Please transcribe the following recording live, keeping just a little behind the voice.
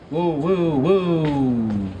Whoa, whoa, whoa.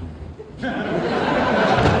 May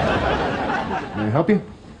I help you?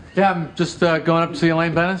 Yeah, I'm just going up to see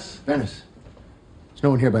Elaine Bennis. Venice. There's no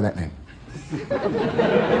one here by that name.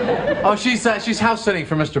 Oh, she's house sitting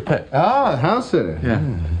for Mr. Pitt. Ah, house sitter. Yeah.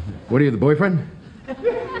 What are you, the boyfriend?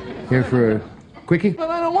 Here for a quickie? But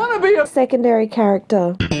I don't want to be a... Secondary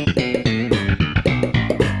character.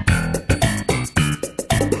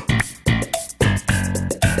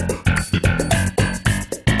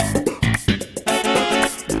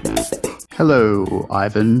 Hello,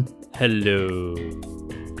 Ivan. Hello,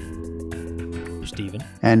 Stephen.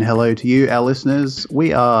 And hello to you, our listeners.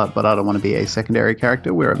 We are But I Don't Want to Be a Secondary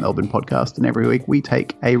Character. We're a Melbourne podcast, and every week we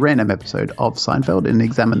take a random episode of Seinfeld and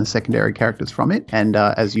examine the secondary characters from it. And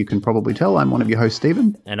as you can probably tell, I'm one of your hosts,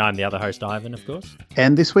 Stephen. And I'm the other host, Ivan, of course.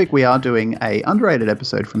 And this week we are doing a underrated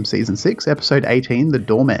episode from Season 6, Episode 18, The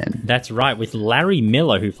Doorman. That's right, with Larry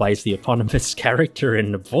Miller, who plays the eponymous character,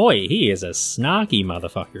 and boy, he is a snarky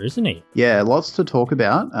motherfucker, isn't he? Yeah, lots to talk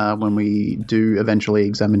about when we do eventually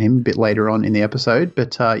examine him a bit later on in the episode.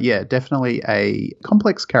 But yeah, definitely a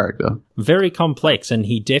complex character. Very complex, and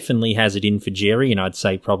he definitely has it in for Jerry, and I'd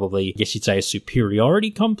say probably, I guess you'd say a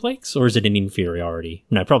superiority complex, or is it an inferiority?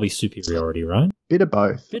 No, probably superiority, right? Bit of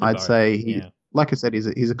both. Bit of I'd both, say, yeah. like I said,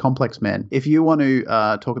 he's a complex man. If you want to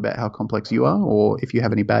talk about how complex you are, or if you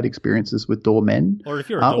have any bad experiences with doormen, Or if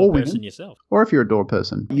you're a dog person women, yourself. or if you're a door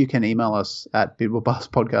person, you can email us at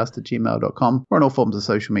bidwellbusspodcast@gmail.com or on all forms of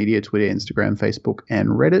social media, Twitter, Instagram, Facebook, and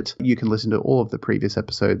Reddit. You can listen to all of the previous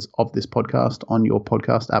episodes of this podcast on your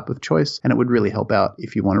podcast app of choice, and it would really help out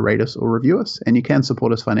if you want to rate us or review us, and you can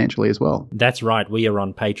support us financially as well. That's right, we are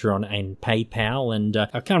on Patreon and PayPal, and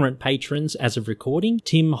our current patrons as of recording,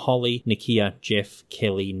 Tim, Holly, Nakia, Jeff,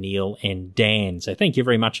 Kelly, Neil, and Dan. So thank you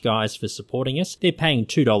very much, guys, for supporting us. They're paying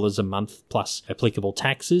 $2 a month plus applicable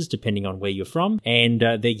taxes, depending on where you're from, and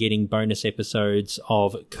they're getting bonus episodes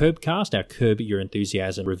of Curbcast, our Curb Your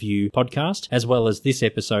Enthusiasm review podcast, as well as this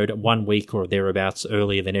episode 1 week or thereabouts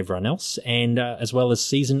earlier than everyone else, and as well as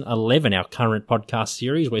Season 11, our current podcast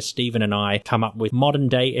series, where Stephen and I come up with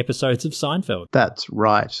modern-day episodes of Seinfeld. That's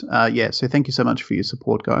right. Yeah, so thank you so much for your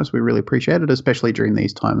support, guys. We really appreciate it, especially during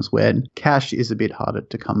these times when cash is a bit harder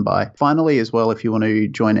to come by. Finally, as well, if you want to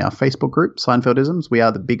join our Facebook group, Seinfeldisms, we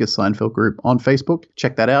are the biggest Seinfeld group on Facebook.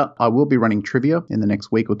 Check that out. I will be running trivia in the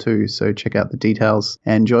next week or two, so check out the details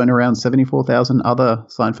and join around 74,000 other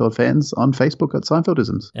Seinfeld fans on Facebook at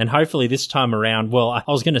Seinfeldisms. And hopefully this time around, well, I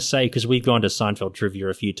was going to say, because we've gone to Seinfeld trivia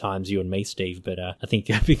a few times, you and me, Steve, but I think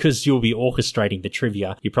because you'll be orchestrating the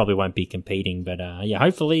trivia, you probably won't be competing. But yeah,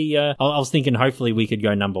 hopefully, I was thinking hopefully we could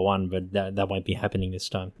go number one, but that won't be happening this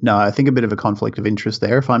time. No, I think a bit of a conflict of interest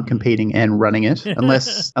there if I'm competing and running it,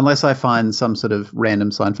 unless I find some sort of random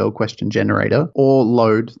Seinfeld question generator or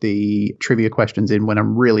load the trivia questions in when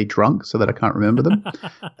I'm really drunk so that I can't remember them.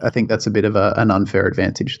 I think that's a bit of an unfair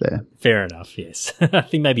advantage there. Fair enough, yes. I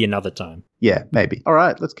think maybe another time. Yeah, maybe. All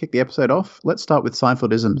right, let's kick the episode off. Let's start with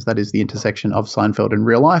Seinfeldisms. That is the intersection of Seinfeld and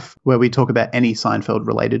real life, where we talk about any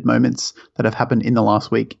Seinfeld-related moments that have happened in the last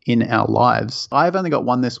week in our lives. I've only got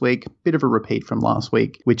one this week, bit of a repeat from last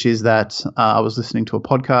week, which is that I was listening to a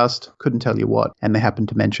podcast, couldn't tell you what, and they happened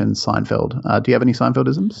to mention Seinfeld. Do you have any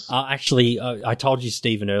Seinfeldisms? Actually, I told you,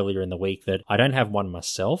 Stephen, earlier in the week that I don't have one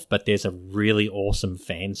myself, but there's a really awesome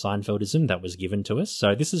fan Seinfeldism that was given to us.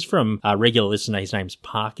 So this is from a regular listener. His name's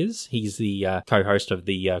Parkers. He's the co-host of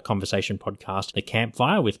the conversation podcast The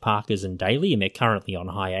Campfire with Parkers and Daly, and they're currently on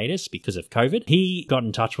hiatus because of COVID. He got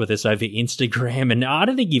in touch with us over Instagram, and I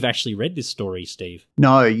don't think you've actually read this story, Steve.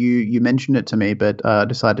 No, you mentioned it to me, but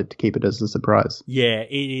decided to keep it as a surprise. Yeah,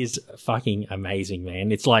 it is fucking amazing,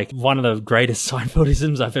 man. It's like one of the greatest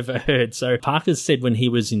Seinfeldisms I've ever heard. So Parkers said when he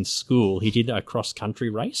was in school, he did a cross-country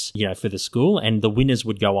race, for the school, and the winners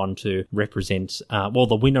would go on to represent,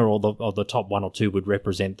 the winner or the top one or two would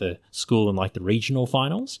represent the school in like the regional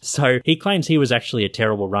finals. So he claims he was actually a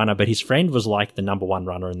terrible runner, but his friend was like the number one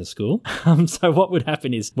runner in the school. So what would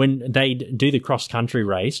happen is when they'd do the cross-country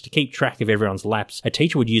race, to keep track of everyone's laps, a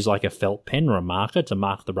teacher would use like a felt pen or a marker to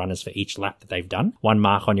mark the runners for each lap that they've done. One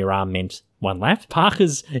mark on your arm meant one lap.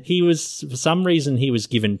 Parker's, for some reason, he was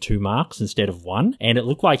given 2 marks instead of 1, and it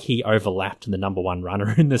looked like he overlapped the number one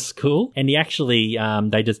runner in the school, and he actually,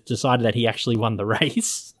 they just decided that he actually won the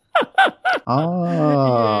race.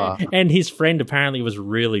 Ah. Yeah. And his friend apparently was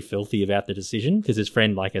really filthy about the decision because his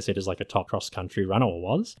friend, like I said, is like a top cross-country runner or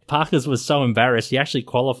was. Parker's was so embarrassed. He actually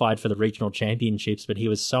qualified for the regional championships, but he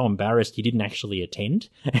was so embarrassed he didn't actually attend.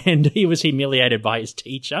 And he was humiliated by his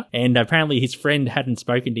teacher. And apparently his friend hadn't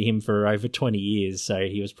spoken to him for over 20 years, so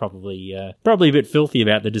he was probably a bit filthy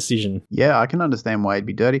about the decision. Yeah, I can understand why he'd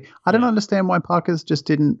be dirty. I don't understand why Parker's just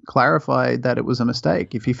didn't clarify that it was a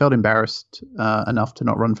mistake. If he felt embarrassed enough to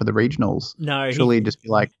not run for the regionals, surely he'd just be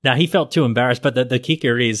like... No, he felt too embarrassed, but the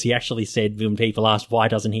kicker is he actually said when people asked why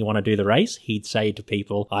doesn't he want to do the race, he'd say to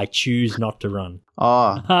people, I choose not to run.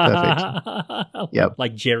 Oh, perfect. Yep.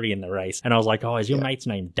 Like Jerry in the race. And I was like, oh, is your mate's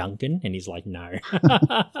name Duncan? And he's like, no.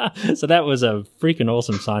 So that was a freaking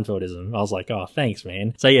awesome Seinfeldism. I was like, oh, thanks,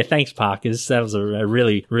 man. So yeah, thanks, Parkers. That was a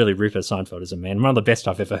really, really ripper Seinfeldism, man. One of the best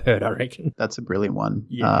I've ever heard, I reckon. That's a brilliant one.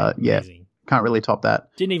 Yeah, amazing. Can't really top that.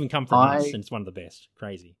 Didn't even come from us, and it's one of the best.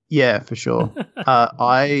 Crazy. Yeah, for sure.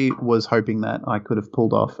 I was hoping that I could have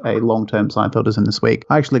pulled off a long-term Seinfeldism this week.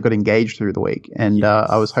 I actually got engaged through the week, and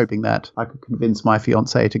I was hoping that I could convince my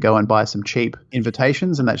fiance to go and buy some cheap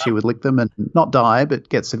invitations and that she would lick them and not die, but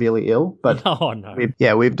get severely ill. But oh, no.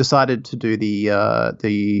 We've decided to do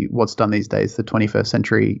the what's done these days, the 21st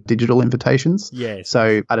century digital invitations. Yes.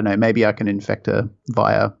 So, I don't know, maybe I can infect her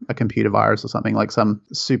via a computer virus or something, like some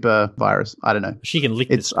super virus. I don't know. She can lick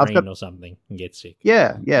the screen or something and get sick.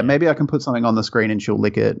 Yeah. Maybe I can put something on the screen and she'll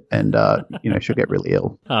lick it and, she'll get really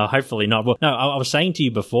ill. Oh, hopefully not. Well, no, I was saying to you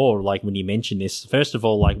before, like when you mentioned this, first of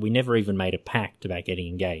all, like we never even made a pact about getting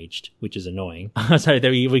engaged, which is annoying. So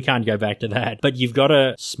we can't go back to that. But you've got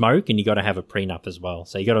to smoke and you got to have a prenup as well.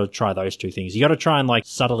 So you got to try those two things. You got to try and like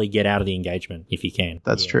subtly get out of the engagement if you can.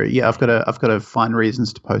 That's true. Yeah, I've got to find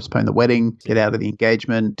reasons to postpone the wedding, get out of the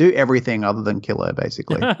engagement, do everything other than kill her,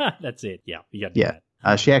 basically. That's it. Yeah, you got to do that.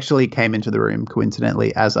 She actually came into the room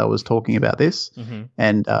coincidentally as I was talking about this,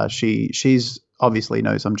 and she's obviously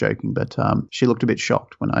knows I'm joking, but she looked a bit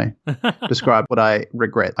shocked when I described what I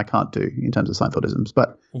regret I can't do in terms of Seinfeldisms.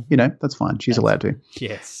 But, that's fine. She's allowed to.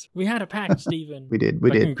 Yes. We had a pact, Stephen. We did.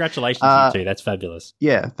 Congratulations, you two. That's fabulous.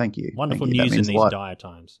 Yeah, thank you. Wonderful news in these dire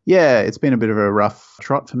times. Yeah, it's been a bit of a rough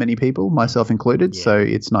trot for many people, myself included. Yeah. So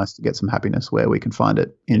it's nice to get some happiness where we can find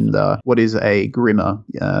it in what is a grimmer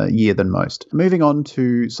year than most. Moving on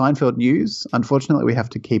to Seinfeld news. Unfortunately, we have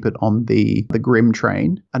to keep it on the grim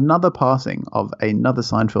train. Another passing of another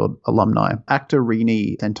Seinfeld alumni, actor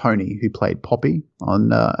Rene Santoni, who played Poppy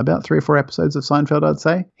on about 3 or 4 episodes of Seinfeld, I'd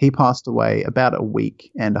say. He passed away about a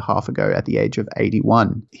week and a half ago at the age of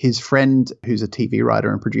 81. His friend, who's a TV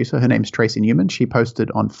writer and producer, her name's Tracy Newman, she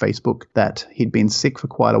posted on Facebook that he'd been sick for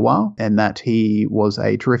quite a while and that he was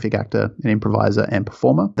a terrific actor, an improviser and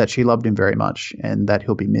performer, that she loved him very much and that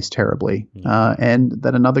he'll be missed terribly. And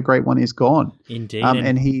that another great one is gone. Indeed.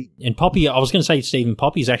 And Poppy, I was going to say, Stephen,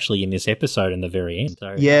 Poppy's actually in this episode in the very end.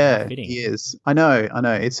 So yeah, he is. I know.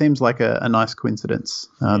 It seems like a nice coincidence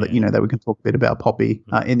that we can talk a bit about Poppy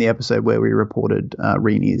in the episode where we reported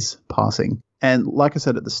Rene's passing. And like I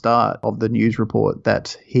said at the start of the news report,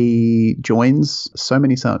 that he joins so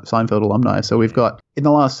many Seinfeld alumni. So we've got, in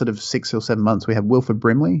the last sort of 6 or 7 months, we have Wilford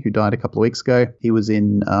Brimley, who died a couple of weeks ago. He was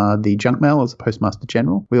in the Junk Mail as a Postmaster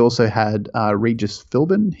General. We also had Regis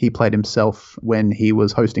Philbin. He played himself when he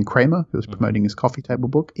was hosting Kramer, who was promoting his coffee table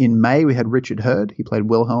book. In May, we had Richard Hurd. He played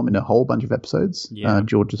Wilhelm in a whole bunch of episodes.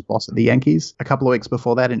 George's boss at the Yankees. A couple of weeks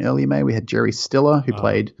before that, in early May, we had Jerry Stiller, who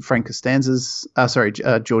played George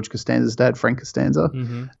Costanza's dad, Frank Costanza.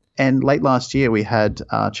 And late last year, we had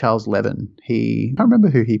Charles Levin. I can't remember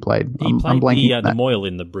who he played. He played the Moyle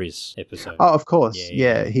in the Briz episode. Oh, of course.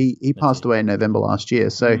 Yeah. He passed away in November last year.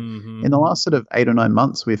 So in the last sort of 8 or 9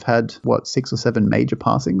 months, we've had, 6 or 7 major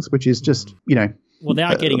passings, which is just, Well, they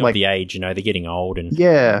are getting of the age, they're getting old. And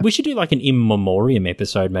we should do like an in memoriam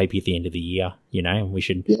episode maybe at the end of the year, We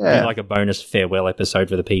should do like a bonus farewell episode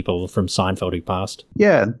for the people from Seinfeld who passed.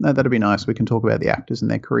 Yeah, no, that'd be nice. We can talk about the actors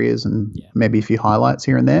and their careers and maybe a few highlights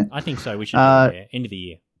here and there. I think so. We should do it end of the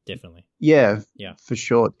year, definitely. Yeah, for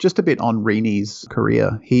sure. Just a bit on Rene's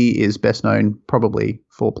career. He is best known probably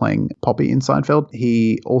for playing Poppy in Seinfeld.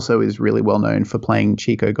 He also is really well known for playing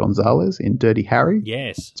Chico Gonzalez in Dirty Harry.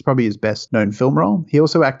 Yes. It's probably his best known film role. He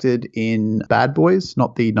also acted in Bad Boys,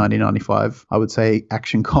 not the 1995, I would say,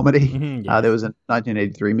 action comedy. There was a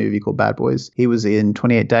 1983 movie called Bad Boys. He was in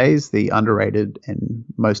 28 Days, the underrated and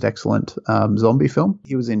most excellent zombie film.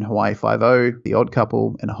 He was in Hawaii Five-0, The Odd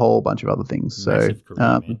Couple, and a whole bunch of other things. Massive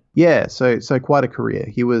career, so quite a career.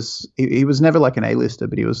 He was never like an A-lister,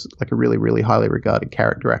 but he was like a really, really highly regarded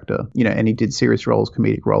character actor, and he did serious roles,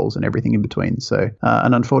 comedic roles, and everything in between. So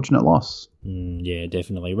an unfortunate loss. Yeah,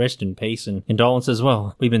 definitely. Rest in peace and condolences as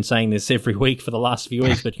well. We've been saying this every week for the last few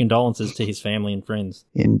weeks, but condolences to his family and friends.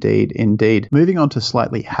 Indeed, indeed. Moving on to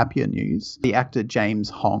slightly happier news, the actor James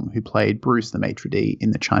Hong, who played Bruce the maitre d'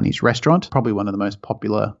 in the Chinese restaurant, probably one of the most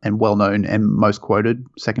popular and well-known and most quoted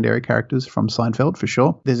secondary characters from Seinfeld, for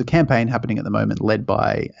sure. There's a campaign happening at the moment led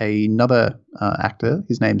by another actor.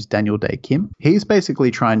 His name's Daniel Day Kim. He's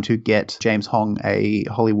basically trying to get James Hong a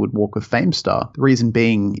Hollywood Walk of Fame star. The reason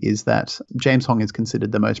being is that James Hong is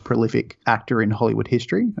considered the most prolific actor in Hollywood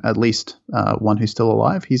history, at least one who's still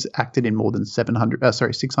alive. He's acted in more than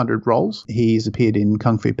 600 roles. He's appeared in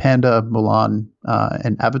Kung Fu Panda, Mulan,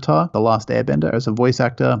 and Avatar, The Last Airbender as a voice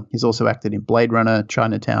actor. He's also acted in Blade Runner,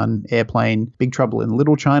 Chinatown, Airplane, Big Trouble in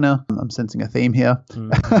Little China. I'm sensing a theme here.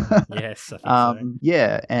 Yes, I think so.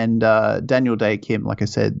 Yeah, and Daniel Day Kim, like I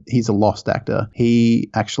said, he's a lost actor. He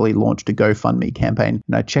actually launched a GoFundMe campaign,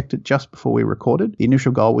 and I checked it just before we recorded. The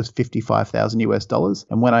initial goal was $55,000,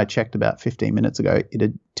 and when I checked about 15 minutes ago, it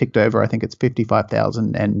had ticked over. I think it's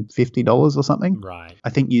 $55,050 or something. Right. I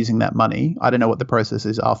think using that money, I don't know what the process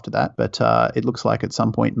is after that, but it looks like at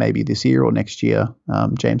some point, maybe this year or next year,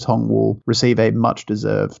 James Hong will receive a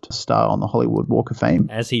much-deserved star on the Hollywood Walk of Fame.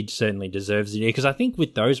 As he certainly deserves it, because I think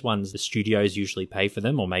with those ones, the studios usually pay for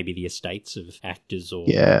them, or maybe the estates of actors or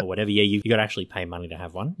whatever. Yeah, you got to actually pay money to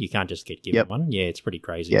have one. You can't just get given one. Yeah, it's pretty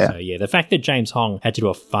crazy. Yeah. So yeah, the fact that James Hong had to do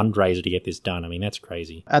a fundraiser to get this done, I mean, that's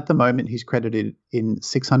crazy. At the moment, he's credited in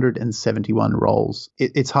 671 roles.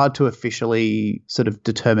 It's hard to officially sort of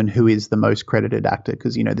determine who is the most credited actor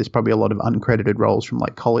because, you know, there's probably a lot of uncredited roles from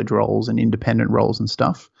like college roles and independent roles and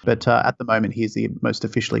stuff. But at the moment, he's the most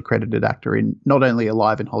officially credited actor in not only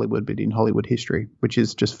alive in Hollywood, but in Hollywood history, which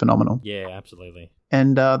is just phenomenal. Yeah, absolutely.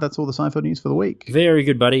 And that's all the Seinfeld news for the week. Very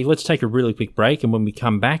good, buddy. Let's take a really quick break, and when we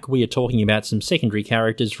come back, we are talking about some secondary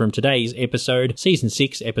characters from today's episode, Season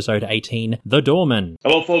 6, Episode 18, The Doorman.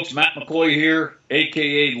 Hello, folks. Matt McCoy here,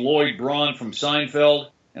 a.k.a. Lloyd Braun from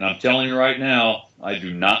Seinfeld, and I'm telling you right now, I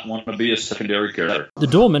do not want to be a secondary character. The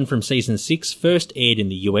Doorman from Season 6 first aired in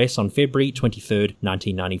the US on February 23rd,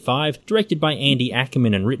 1995, directed by Andy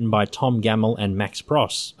Ackerman and written by Tom Gamble and Max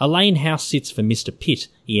Pross. Elaine house sits for Mr. Pitt,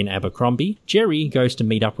 Ian Abercrombie. Jerry goes to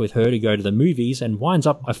meet up with her to go to the movies and winds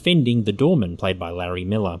up offending the doorman, played by Larry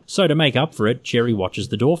Miller. So to make up for it, Jerry watches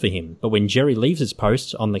the door for him. But when Jerry leaves his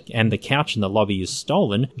post and the couch in the lobby is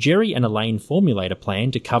stolen, Jerry and Elaine formulate a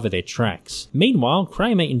plan to cover their tracks. Meanwhile,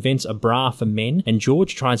 Kramer invents a bra for men, and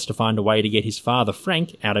George tries to find a way to get his father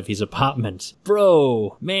Frank out of his apartment.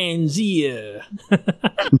 Bro, man's ear.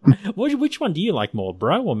 Which one do you like more,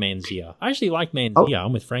 bro or man's ear? I actually like man's ear.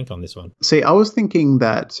 I'm with Frank on this one. See, I was thinking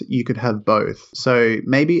that you could have both. So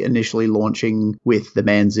maybe initially launching with the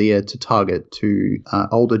man's ear to target to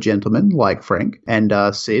older gentlemen like Frank and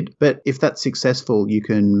Sid. But if that's successful, you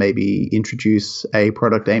can maybe introduce a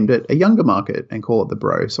product aimed at a younger market and call it the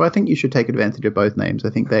bro. So I think you should take advantage of both names. I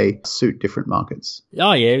think they suit different markets.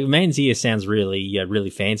 Oh yeah, man's ear sounds really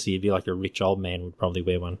fancy. It'd be like a rich old man would probably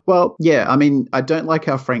wear one. Well, yeah, I mean, I don't like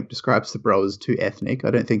how Frank describes the bro as too ethnic. I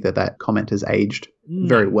don't think that comment has aged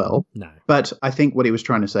very well. No. But I think what he was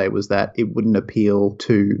trying to say was that it wouldn't appeal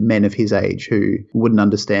to men of his age who wouldn't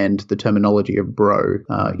understand the terminology of bro,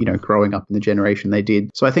 growing up in the generation they did.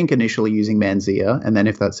 So I think initially using man's ear, and then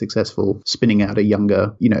if that's successful, spinning out a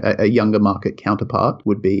younger market counterpart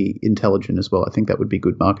would be intelligent as well. I think that would be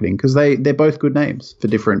good marketing because they're both good names for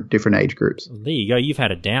different age groups. There you go. You've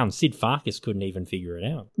had it down. Sid Farkas couldn't even figure it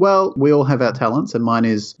out. Well, we all have our talents, and mine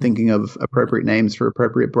is thinking of appropriate names for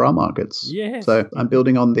appropriate bra markets. Yes. So I'm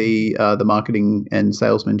building on the marketing and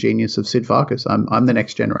salesman genius of Sid Farkas. I'm the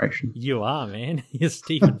next generation. You are, man. You're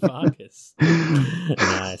Stephen Farkas.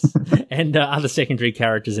 Nice. And other secondary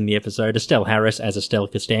characters in the episode: Estelle Harris as Estelle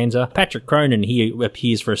Costanza, Patrick Cronin, he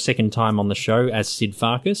appears for a second time on the show as Sid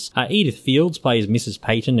Farkas. Edith Fields plays Mrs.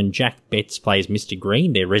 Peyton, and Jack Betts plays Mr.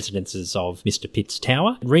 Green. They're residences of Mr. Pitt's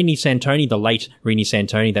tower. Renee Santoni, the late Renee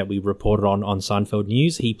Santoni that we reported on Seinfeld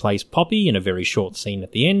News, he plays Poppy in a very short scene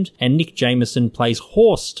at the end. And Nick Jameson plays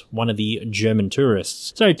Horst, one of the German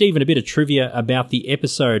tourists. So, even a bit of trivia about the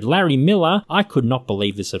episode. Larry Miller, I could not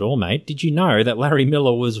believe this at all, mate. Did you know that Larry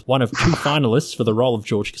Miller was one of 2 finalists for the role of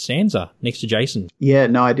George Costanza, next to Jason? Yeah,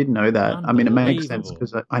 no, I didn't know that. I mean, it makes sense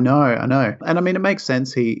because I know. And I mean, it makes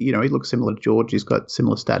sense. He looks similar to George. He's got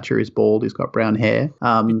similar stature. He's bald. He's got brown hair.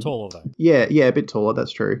 A bit taller, though. Yeah, a bit taller.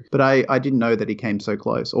 That's true. But I didn't know that he came so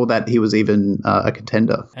close or that he was even a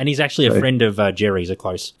contender. And he's actually a friend of Jerry's, a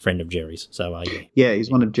close friend of Jerry's. So, Yeah,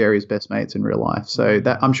 he's one of Jerry's best mates in real life. So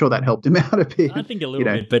that I'm sure that helped him out a bit. I think a little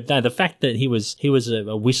bit, but no, the fact that he was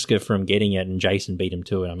a whisker from getting it and Jason beat him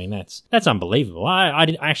to it, I mean, that's unbelievable.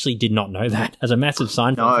 I actually did not know that. As a massive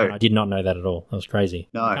Seinfeld fan, I did not know that at all. That was crazy.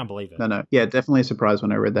 No, I can't believe it. No. Yeah, definitely a surprise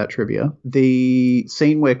when I read that trivia. The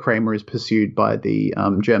scene where Kramer is pursued by the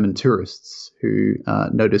German tourists who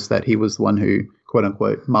noticed that he was the one who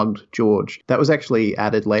quote-unquote mugged George. That was actually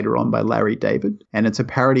added later on by Larry David, and it's a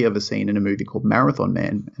parody of a scene in a movie called Marathon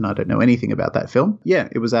Man, and I don't know anything about that film. Yeah,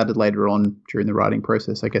 it was added later on during the writing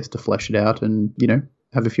process, I guess, to flesh it out and,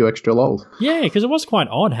 have a few extra lols. Yeah, because it was quite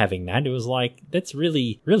odd having that. It was like, that's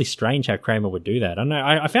really, really strange how Kramer would do that. I know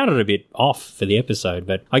I found it a bit off for the episode,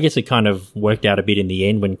 but I guess it kind of worked out a bit in the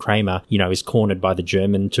end when Kramer, is cornered by the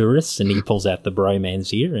German tourists and he pulls out the bromance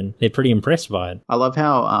here and they're pretty impressed by it. I love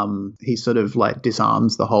how he sort of like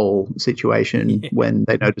disarms the whole situation when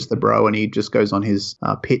they notice the bro, and he just goes on his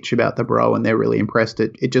pitch about the bro and they're really impressed.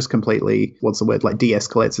 It just completely,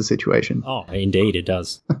 de-escalates the situation. Oh, indeed it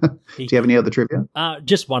does. Do you have any other trivia?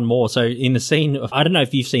 Just one more. So in the scene, I don't know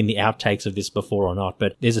if you've seen the outtakes of this before or not,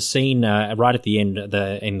 but there's a scene right at the end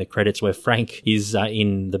in the credits where Frank is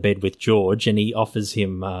in the bed with George and he offers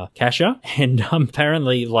him Kasha. And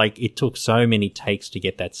apparently, it took so many takes to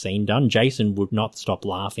get that scene done. Jason would not stop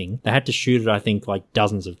laughing. They had to shoot it, I think,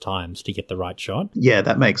 dozens of times to get the right shot. Yeah,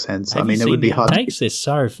 that makes sense. Have it would be hard.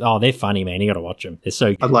 Outtakes? They're funny, man. You got to watch them. They're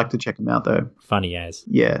so good. I'd like to check them out, though. Funny as.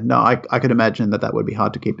 Yeah, no, I could imagine that would be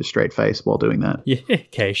hard to keep a straight face while doing that. Yeah,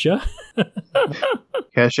 Kasha.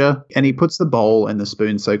 Kasha. And he puts the bowl and the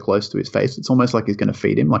spoon so close to his face, it's almost like he's going to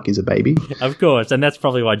feed him, like he's a baby. Of course, and that's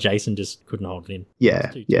probably why Jason just couldn't hold it in.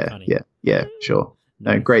 Yeah, sure.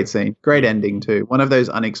 No, great scene. Great ending, too. One of those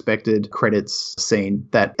unexpected credits scene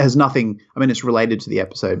that has nothing... I mean, it's related to the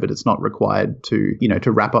episode, but it's not required to,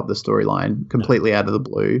 to wrap up the storyline completely out of the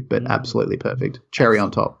blue, but absolutely perfect. Cherry on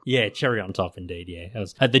top. Yeah, cherry on top, indeed, yeah. It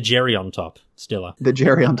was, the Jerry on top, Stiller. The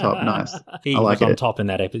Jerry on top, nice. He was on top in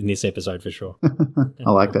this episode, for sure. I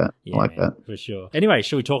like that. Yeah, I like that. For sure. Anyway,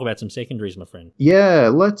 shall we talk about some secondaries, my friend? Yeah,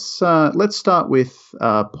 let's start with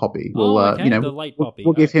Poppy. We'll, the late Poppy.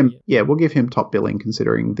 We'll give him, we'll give him top billing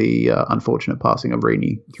considering the unfortunate passing of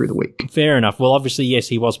Rini through the week. Fair enough. Well, obviously, yes,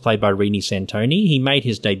 he was played by Rini Santoni. He made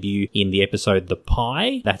his debut in the episode The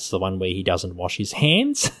Pie. That's the one where he doesn't wash his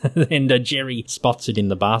hands. And Jerry spots it in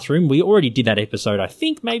the bathroom. We already did that episode, I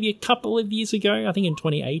think, maybe a couple of years ago. I think in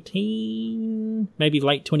 2018, maybe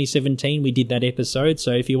late 2017, we did that episode.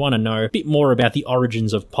 So if you want to know a bit more about the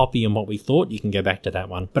origins of Poppy and what we thought, you can go back to that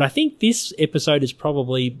one. But I think this episode is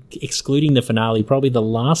probably, excluding the finale, probably the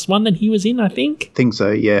last one that he was in, I think. Think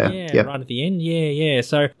so, yeah. Yeah, right at the end. Yeah.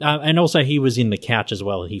 So, and also he was in the couch as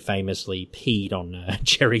well. He famously peed on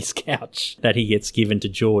Jerry's couch that he gets given to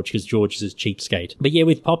George because George is his cheapskate. But yeah,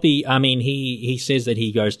 with Poppy, I mean, he says that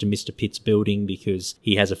he goes to Mr. Pitt's building because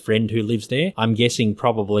he has a friend who lives there. I'm guessing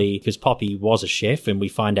probably because Poppy was a chef, and we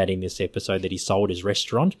find out in this episode that he sold his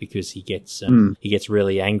restaurant because he gets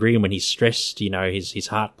really angry, and when he's stressed, his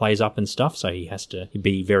heart plays up and stuff, so he has to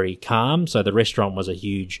be very calm. So the restaurant was a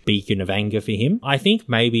huge beacon of anger for him. I think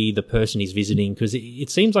maybe the person he's visiting, because it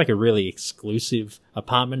seems like a really exclusive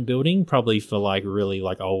apartment building, probably for really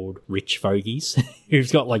old rich fogies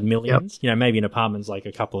who've got millions. Yep. Maybe an apartment's like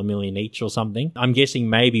a couple of million each or something. I'm guessing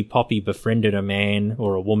maybe Poppy befriended a man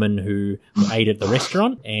or a woman who ate at the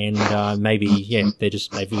restaurant, and maybe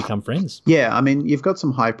they've become friends. Yeah, I mean, you've got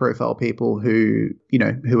some high profile people who eat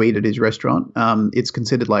at his restaurant. It's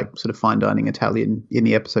considered sort of fine dining Italian in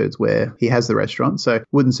the episodes where he has the restaurant, so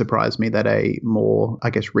wouldn't surprise me that a more, I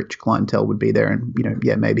guess, rich clientele would be there, and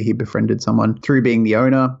maybe he befriended someone through being the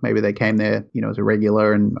owner. Maybe they came there as a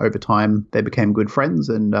regular, and over time they became good friends,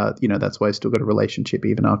 and that's why he's still got a relationship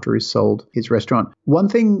even after he's sold his restaurant. One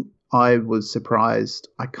thing I was surprised,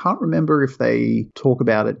 I can't remember if they talk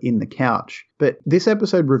about it in The Couch, but this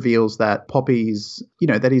episode reveals that Poppy's,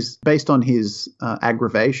 that he's based on his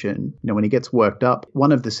aggravation, when he gets worked up,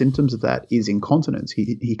 one of the symptoms of that is incontinence.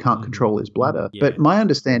 He can't control his bladder. Yeah. But my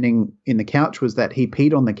understanding in The Couch was that he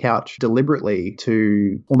peed on the couch deliberately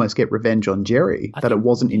to almost get revenge on Jerry, that it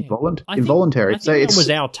wasn't involuntary. I think that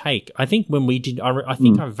was our take. I think when we did, I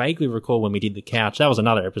think I vaguely recall when we did The Couch, that was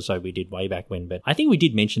another episode we did way back when, but I think we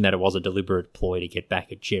did mention that it was a deliberate ploy to get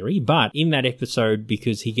back at Jerry. But in that episode,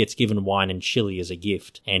 because he gets given wine and chili as a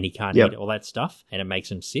gift, and he can't Yep. eat all that stuff, and it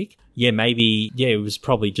makes him sick. Yeah, maybe, it was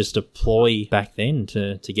probably just a ploy back then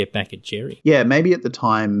to get back at Jerry. Yeah, maybe at the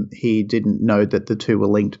time he didn't know that the two were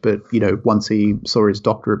linked, but, once he saw his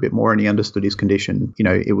doctor a bit more and he understood his condition,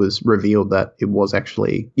 it was revealed that it was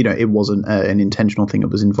actually, it wasn't an intentional thing. It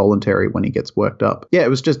was involuntary when he gets worked up. Yeah, it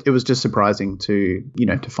was just surprising to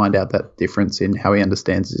find out that difference in how he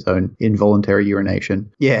understands his own involuntary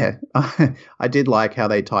urination. Yeah, I did like how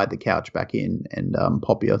they tied the couch back in, and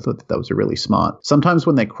Poppy, I thought that was a really smart. Sometimes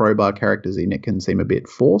when they crowbar characters in, it can seem a bit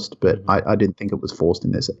forced, but I didn't think it was forced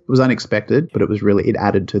in this. It was unexpected, but it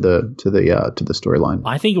added to the storyline.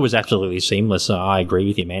 I think it was absolutely seamless. I agree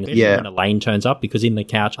with you, man. Especially Yeah. when Elaine turns up, because in the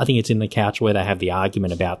couch, I think it's in the couch where they have the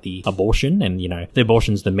argument about the abortion, and the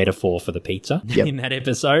abortion's the metaphor for the pizza in that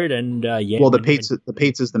episode. And Well, the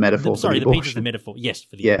pizza's the metaphor. Sorry, for the the pizza's the abortion. metaphor. Yes,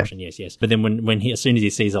 for the abortion. Yes. But then when as soon as he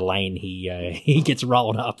sees Elaine, he gets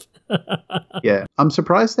rolled up. Yeah, I'm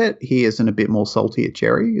surprised that he isn't a bit more salty at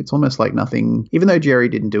Jerry. It's almost like nothing, even though Jerry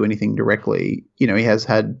didn't do anything directly, he has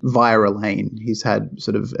had via Elaine, he's had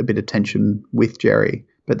sort of a bit of tension with Jerry.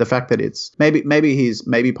 But the fact that it's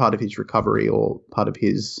maybe part of his recovery, or part of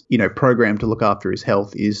his, program to look after his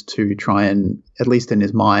health, is to try and, at least in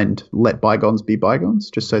his mind, let bygones be bygones,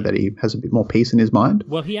 just so that he has a bit more peace in his mind.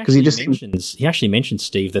 Well, he actually mentions,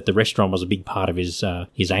 Steve, that the restaurant was a big part of his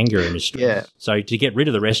anger and his stress. Yeah. So to get rid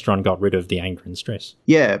of the restaurant got rid of the anger and stress.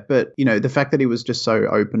 Yeah, but, the fact that he was just so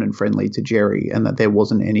open and friendly to Jerry, and that there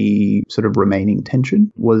wasn't any sort of remaining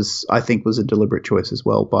tension, was a deliberate choice as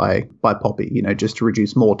well by Poppy, just to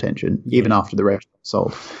reduce more tension, even after the restaurant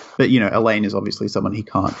sold. But, Elaine is obviously someone he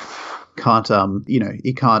can't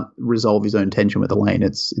he can't resolve his own tension with Elaine.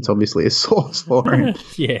 It's obviously a source for him.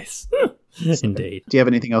 Yes. Indeed. Do you have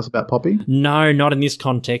anything else about Poppy? No, not in this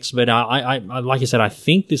context, but I like I said, I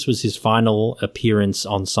think this was his final appearance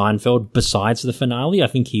on Seinfeld besides the finale. I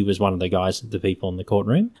think he was one of the people in the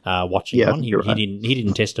courtroom watching on. He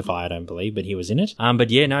didn't testify, I don't believe, but he was in it. But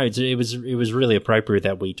yeah, no, it was really appropriate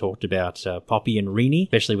that we talked about Poppy and Renee,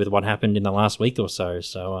 especially with what happened in the last week or so.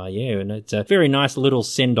 So yeah, and it's a very nice little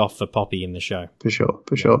send-off for Poppy in the show. For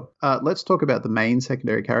sure. Let's talk about the main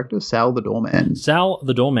secondary character, Sal the Doorman. Sal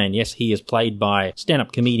the Doorman, yes, he is played by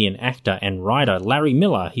stand-up comedian, actor, and writer Larry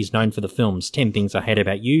Miller. He's known for the films 10 Things I Hate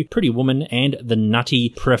About You, Pretty Woman, and The Nutty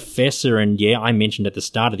Professor. And yeah, I mentioned at the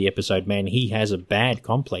start of the episode, man, he has a bad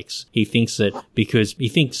complex. He thinks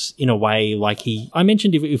in a way like I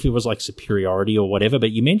mentioned if it was like superiority or whatever,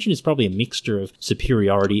 but you mentioned it's probably a mixture of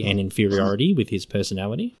superiority and inferiority with his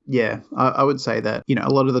personality. Yeah, I would say that, a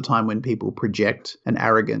lot of the time when people project an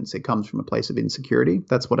arrogance, it comes from a place of insecurity.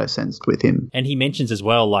 That's what I sensed with him. And he mentions as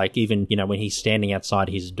well, like even, when he's standing outside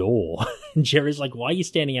his door, and Jerry's like, why are you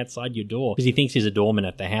standing outside your door? Because he thinks he's a doorman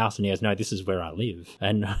at the house, and he goes, no, this is where I live.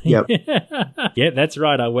 And yep. Yeah, that's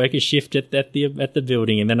right. I work a shift at the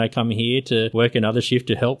building, and then I come here to work another shift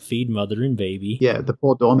to help feed mother and baby. Yeah, the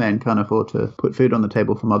poor doorman can't afford to put food on the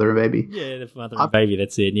table for mother and baby. Yeah, the mother and baby,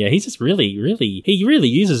 that's it. Yeah, he's just really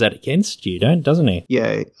uses that against you, doesn't he?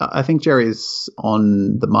 Yeah, I think Jerry's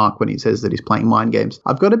on the mark when he says that he's playing mind games.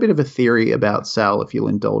 I've got a bit of a theory about Sal, if you'll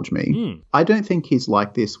indulge me. I don't think he's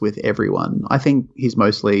like this with everyone. I think he's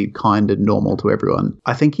mostly kind and normal to everyone.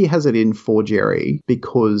 I think he has it in for Jerry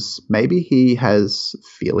because maybe he has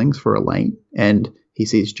feelings for Elaine and he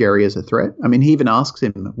sees Jerry as a threat. I mean, he even asks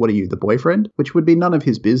him, what are you, the boyfriend? Which would be none of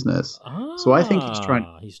his business. So I think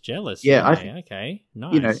he's jealous. Yeah. Okay.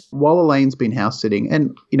 Nice. While Elaine's been house sitting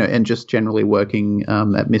and just generally working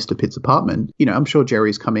at Mr. Pitt's apartment, I'm sure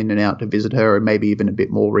Jerry's come in and out to visit her, and maybe even a bit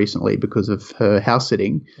more recently because of her house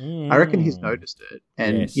sitting. I reckon he's noticed it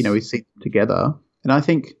and, he's seen them together. And I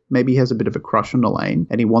think maybe he has a bit of a crush on Elaine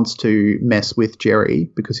and he wants to mess with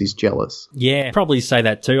Jerry because he's jealous. Yeah, probably say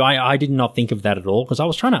that too. I did not think of that at all because I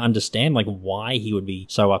was trying to understand like why he would be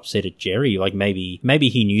so upset at Jerry. Like maybe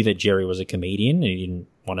he knew that Jerry was a comedian and he didn't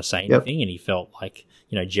want to say anything and he felt like,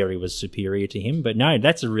 Jerry was superior to him. But no,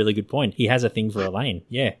 that's a really good point. He has a thing for Elaine.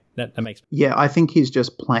 Yeah, that makes sense. Yeah, I think he's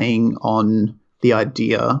just playing on the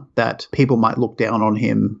idea that people might look down on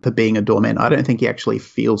him for being a doorman. I don't think he actually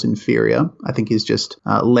feels inferior. I think he's just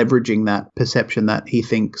leveraging that perception that he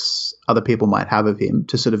thinks other people might have of him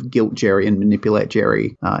to sort of guilt Jerry and manipulate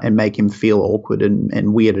Jerry and make him feel awkward and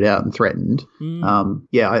weirded out and threatened.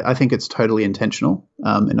 I think it's totally intentional.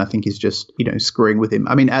 And I think he's just, screwing with him.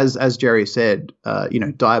 I mean, as Jerry said,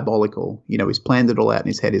 diabolical, he's planned it all out in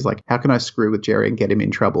his head. He's like, how can I screw with Jerry and get him in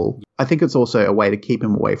trouble? I think it's also a way to keep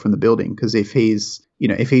him away from the building because if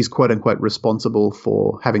he's quote unquote responsible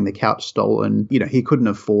for having the couch stolen, he couldn't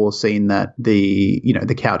have foreseen that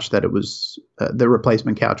the couch that it was, the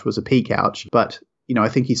replacement couch was a pea couch, but I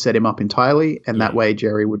think he set him up entirely, and that way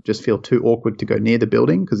Jerry would just feel too awkward to go near the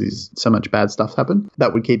building because so much bad stuff's happened.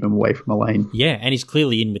 That would keep him away from Elaine. Yeah, and he's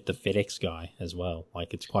clearly in with the FedEx guy as well.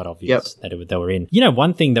 Like, it's quite obvious that they were in. You know,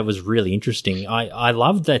 one thing that was really interesting, I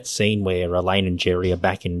loved that scene where Elaine and Jerry are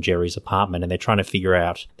back in Jerry's apartment and they're trying to figure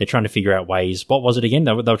out ways. What was it again?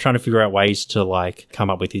 They were trying to figure out ways to, like, come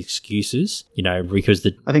up with excuses, because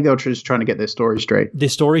I think they were just trying to get their story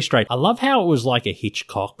straight. I love how it was like a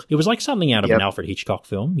Hitchcock. It was like something out of an Alfred Hitchcock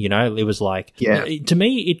film, It was like, to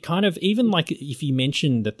me, it kind of, even like if you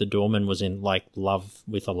mentioned that the doorman was in like love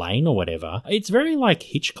with Elaine or whatever, it's very like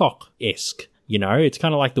Hitchcock-esque. It's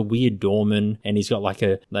kind of like the weird doorman, and he's got like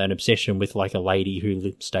an obsession with like a lady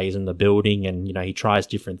who stays in the building, and he tries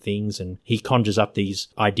different things, and he conjures up these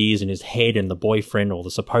ideas in his head, and the boyfriend or the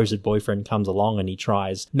supposed boyfriend comes along, and he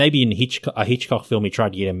tries, maybe in a Hitchcock film he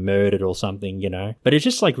tried to get him murdered or something, But it's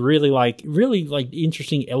just like really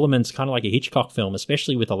interesting elements, kind of like a Hitchcock film,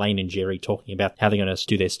 especially with Elaine and Jerry talking about how they're going to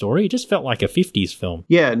do their story. It just felt like a 50s film.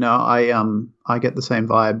 Yeah, no, I get the same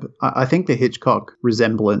vibe. I think the Hitchcock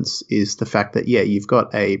resemblance is the fact that, you've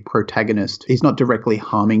got a protagonist. He's not directly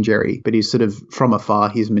harming Jerry, but he's sort of from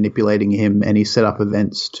afar, he's manipulating him, and he set up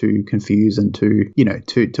events to confuse and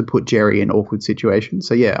to put Jerry in awkward situations.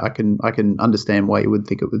 So I can understand why you would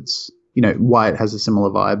think it was, why it has a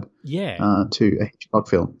similar vibe to a Hitchcock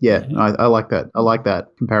film. I like that. I like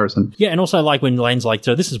that comparison. Yeah, and also like when Elaine's like,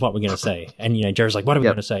 so this is what we're going to say. And, Jerry's like, what are we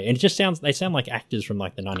going to say? And it just they sound like actors from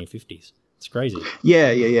like the 1950s. It's crazy. Yeah.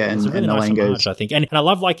 It's a really nice Elaine homage, I think. And I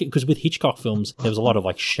love like it because with Hitchcock films, there was a lot of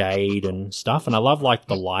like shade and stuff. And I love like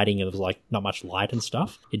the lighting. It was like not much light and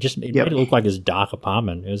stuff. It made it look like this dark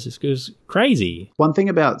apartment. It was crazy. One thing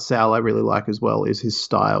about Sal I really like as well is his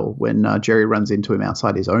style. When Jerry runs into him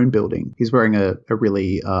outside his own building, he's wearing a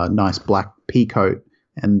really nice black pea coat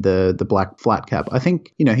and the black flat cap. I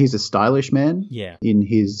think, he's a stylish man in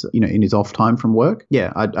his, in his off time from work.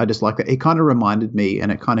 Yeah, I just like that. It kind of reminded me,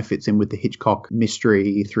 and it kind of fits in with the Hitchcock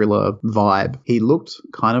mystery thriller vibe. He looked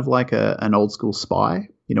kind of like an old school spy.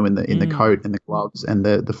 In the coat and the gloves and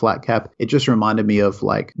the flat cap. It just reminded me of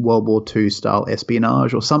like World War II style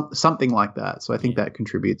espionage or something like that. So I think that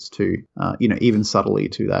contributes to, even subtly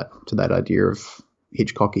to that idea of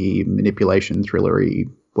Hitchcocky manipulation, thrillery,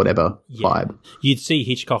 whatever vibe. You'd see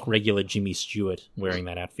Hitchcock regular Jimmy Stewart wearing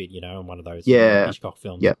that outfit, in one of those Hitchcock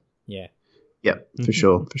films. Yeah, for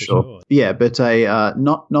sure. Yeah, but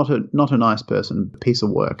not a nice person, piece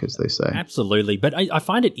of work, as they say. Absolutely. But I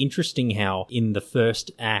find it interesting how in the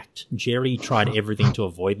first act, Jerry tried everything to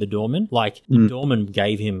avoid the doorman. Like the doorman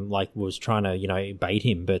gave him, was trying to, bait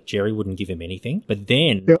him, but Jerry wouldn't give him anything. But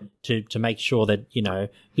then to make sure that,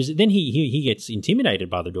 because then he gets intimidated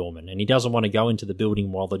by the doorman and he doesn't want to go into the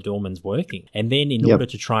building while the doorman's working. And then in order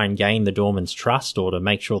to try and gain the doorman's trust or to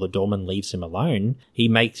make sure the doorman leaves him alone,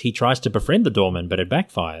 he tries to befriend the doorman, but it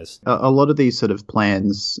backfires. A lot of these sort of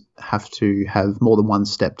plans have to have more than one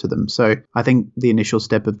step to them. So I think the initial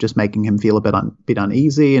step of just making him feel a bit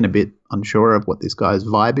uneasy and a bit unsure of what this guy's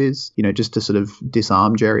vibe is, just to sort of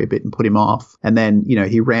disarm Jerry a bit and put him off. And then,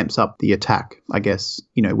 he ramps up the attack, I guess,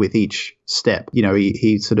 with each step.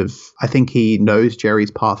 He sort of, I think he knows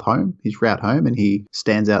Jerry's path home, his route home, and he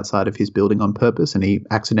stands outside of his building on purpose, and he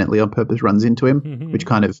accidentally on purpose runs into him, which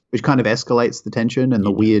kind of escalates the tension and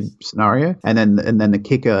the weird scenario. And then the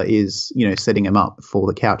kicker is, setting him up for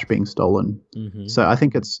the couch being stolen. So I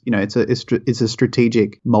think it's, it's a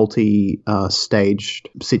strategic multi-staged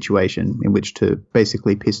situation in which to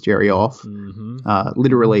basically piss Jerry off,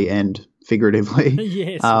 literally and figuratively,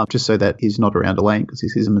 yes. Just so that he's not around Elaine because he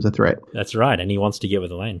sees him as a threat. That's right, and he wants to get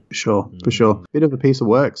with Elaine. For sure. Bit of a piece of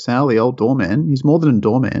work, Sal, the old doorman. He's more than a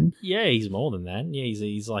doorman. Yeah, he's more than that. Yeah,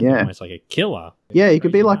 he's like almost like a killer. Yeah, he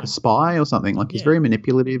could be like a spy or something. Like he's very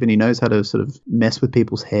manipulative and he knows how to sort of mess with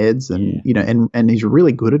people's heads and, and he's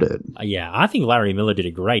really good at it. Yeah, I think Larry Miller did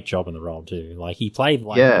a great job in the role too. Like he played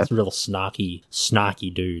this real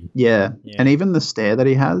snarky dude. Yeah. And even the stare that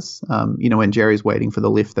he has, when Jerry's waiting for the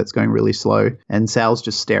lift that's going really slow and Sal's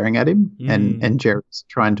just staring at him and Jerry's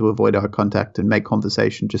trying to avoid eye contact and make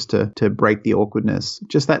conversation just to break the awkwardness.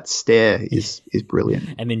 Just that stare is brilliant.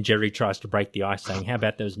 And then Jerry tries to break the ice saying, how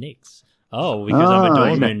about those Knicks? Oh, because I'm a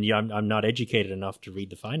doorman, I'm not educated enough to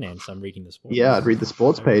read the finance. I'm reading the sports. Yeah, I'd read the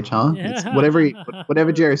sports page, huh? Yeah. It's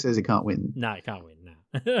whatever Jerry says, he can't win. No, he can't win. No.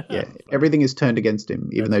 Yeah, everything is turned against him,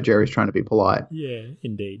 even though Jerry's trying to be polite. Yeah,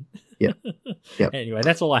 indeed. Yeah. Yep. Anyway,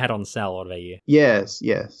 that's all I had on Sal Olivier. Yes,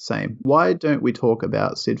 same. Why don't we talk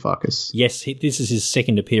about Sid Farkas? Yes, this is his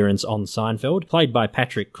second appearance on Seinfeld, played by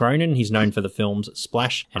Patrick Cronin. He's known for the films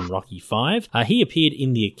Splash and Rocky V. He appeared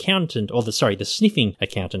in The Accountant, or the sniffing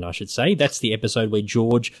accountant, I should say. That's the episode where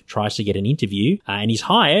George tries to get an interview, and he's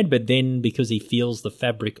hired, but then because he feels the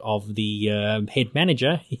fabric of the head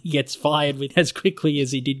manager, he gets fired as quickly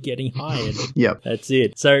as he did getting hired. Yep. That's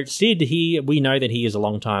it. So Sid, we know that he is a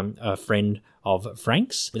long-time friend of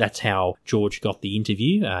Frank's. That's how George got the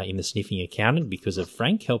interview in The Sniffing Accountant, because of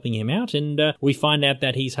Frank helping him out. And we find out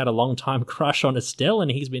that he's had a long-time crush on Estelle,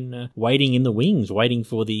 and he's been waiting in the wings, waiting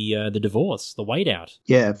for the divorce, the wait out.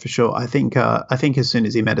 Yeah, for sure. I think as soon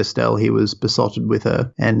as he met Estelle, he was besotted with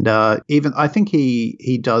her, and even I think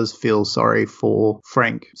he does feel sorry for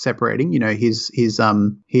Frank separating. You know, his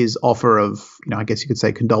offer of, I guess you could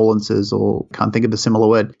say condolences, or can't think of a similar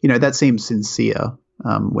word. That seems sincere.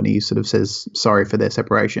 When he sort of says sorry for their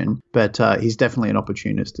separation, but he's definitely an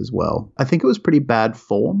opportunist as well. I think it was pretty bad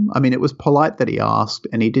form. I mean, it was polite that he asked,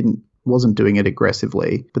 and he wasn't doing it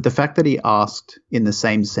aggressively, but the fact that he asked in the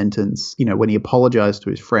same sentence, when he apologized to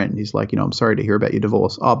his friend, he's like, I'm sorry to hear about your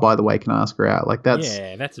divorce. Oh, by the way, can I ask her out? Like that's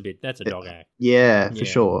a dog act. Yeah, for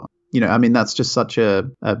sure. I mean, that's just such a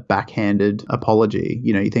backhanded apology.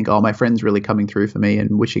 You think, oh, my friend's really coming through for me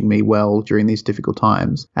and wishing me well during these difficult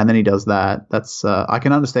times. And then he does that. That's I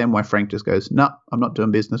can understand why Frank just goes, no, I'm not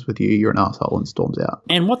doing business with you. You're an asshole, and storms out.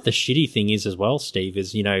 And what the shitty thing is as well, Steve,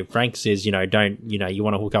 is, Frank says, don't, you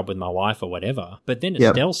want to hook up with my wife or whatever. But then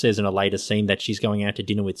Estelle says in a later scene that she's going out to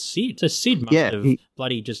dinner with Sid. So Sid must have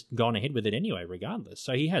bloody just gone ahead with it anyway, regardless.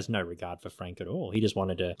 So he has no regard for Frank at all. He just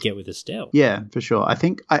wanted to get with Estelle. Yeah, for sure.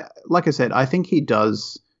 Like I said, I think he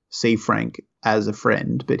does see Frank as a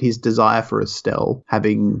friend, but his desire for Estelle,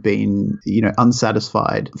 having been,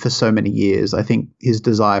 unsatisfied for so many years, I think his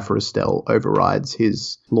desire for Estelle overrides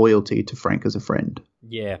his loyalty to Frank as a friend.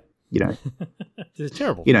 Yeah. It's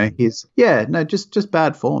terrible. Just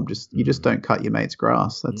bad form. You just don't cut your mate's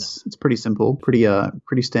grass. It's pretty simple,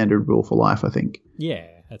 pretty standard rule for life, I think. Yeah,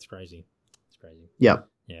 that's crazy. It's crazy. Yep.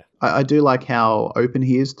 Yeah. I do like how open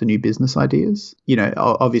he is to new business ideas.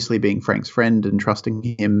 Obviously being Frank's friend and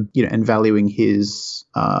trusting him, and valuing his,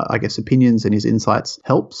 opinions and his insights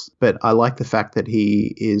helps. But I like the fact that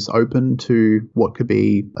he is open to what could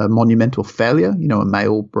be a monumental failure, a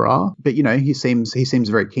male bra. But, he seems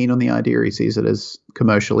very keen on the idea. He sees it as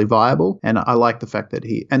commercially viable. And I like the fact that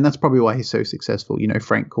and that's probably why he's so successful.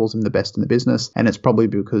 Frank calls him the best in the business. And it's probably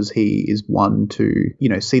because he is one to,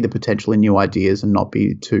 see the potential in new ideas and not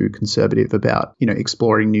be too conservative about,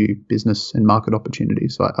 exploring new business and market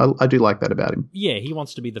opportunities. So I do like that about him. Yeah, he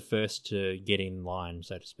wants to be the first to get in line,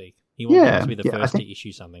 so to speak. He wants to be the first to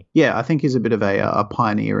issue something. Yeah, I think he's a bit of a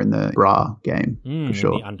pioneer in the bra game, for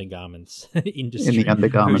sure. In the undergarments industry. In the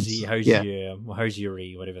undergarments.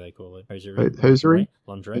 Hosiery, whatever they call it. Hosiery?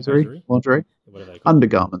 Lingerie? Lingerie? What are they called?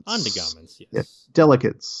 Undergarments. Undergarments, yes. Yeah.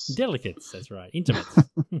 Delicates, that's right. Intimates.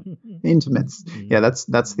 Intimates. Yeah, that's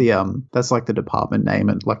like the department name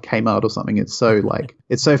at like Kmart or something. It's so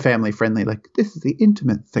it's so family friendly. Like, this is the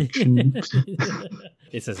intimate section.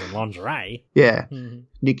 It says in lingerie. Yeah.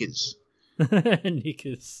 Knickers.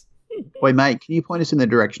 Knickers. Wait, mate, can you point us in the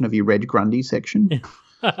direction of your Reg Grundy section?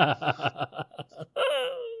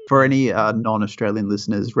 For any non-Australian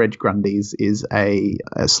listeners, Reg Grundy's is a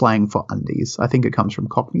slang for undies. I think it comes from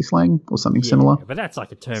Cockney slang or something similar. But that's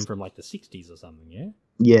like a term from like the 60s or something, yeah?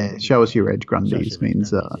 Yeah, show us your Reg Grundy's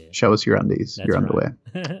means show us your undies, your underwear.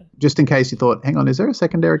 Just in case you thought, hang on, is there a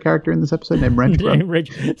secondary character in this episode named Reg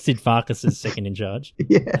Grundy? Sid Farkas is second in charge.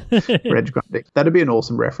 Yeah, Reg Grundy. That'd be an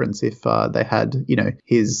awesome reference if they had,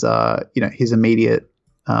 his immediate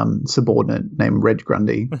subordinate named Reg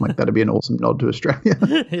Grundy. Like, that'd be an awesome nod to Australia.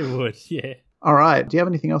 It would, yeah. All right. Do you have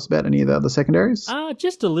anything else about any of the other secondaries?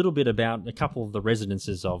 Just a little bit about a couple of the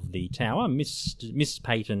residences of the tower, Miss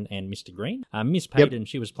Peyton and Mr. Green. Miss Peyton,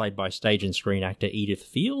 she was played by stage and screen actor Edith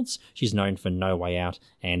Fields. She's known for No Way Out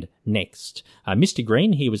and Next. Mr.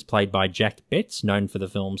 Green, he was played by Jack Betts, known for the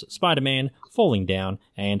films Spider-Man, Falling Down,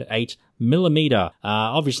 and 8 Millimeter.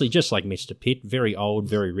 Obviously, just like Mr. Pitt, very old,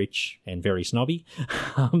 very rich, and very snobby.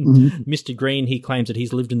 Mr. Green, he claims that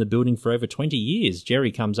he's lived in the building for over 20 years.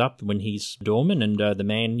 Jerry comes up when he's doorman, and the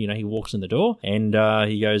man, he walks in the door, and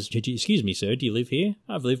he goes, "Excuse me, sir, do you live here?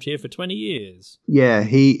 I've lived here for 20 years. Yeah,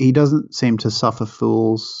 he doesn't seem to suffer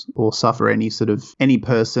fools or suffer any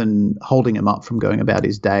person holding him up from going about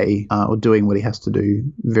his day or doing what he has to do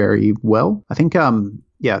very well. I think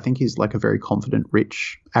he's like a very confident,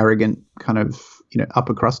 rich, arrogant kind of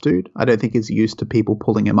upper crust dude. I don't think he's used to people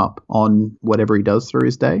pulling him up on whatever he does through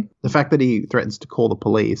his day. The fact that he threatens to call the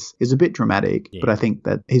police is a bit dramatic, but I think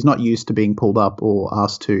that he's not used to being pulled up or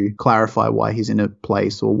asked to clarify why he's in a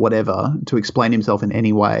place or whatever, to explain himself in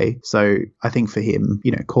any way. So I think for him,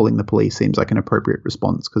 calling the police seems like an appropriate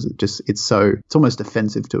response, because it's almost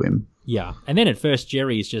offensive to him. Yeah. And then at first,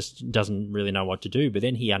 Jerry just doesn't really know what to do, but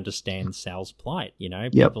then he understands Sal's plight,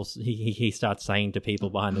 Yep. People, he starts saying to people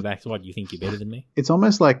behind the back, what, you think you're better than me? It's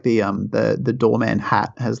almost like the doorman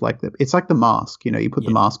hat has it's like the mask, you put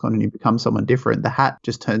the mask on and you become someone different. The hat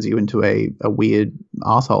just turns you into a weird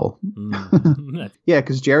asshole. Yeah,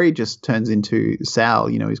 because Jerry just turns into Sal,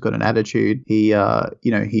 he's got an attitude. He's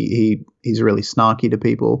really snarky to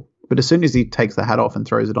people. But as soon as he takes the hat off and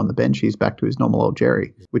throws it on the bench, he's back to his normal old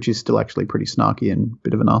Jerry, which is still actually pretty snarky and a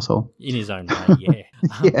bit of an asshole. In his own way, yeah.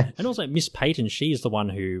 Yeah. And also Miss Peyton, she's the one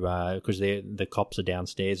who, because the cops are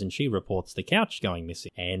downstairs, and she reports the couch going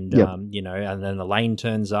missing. And, and then Elaine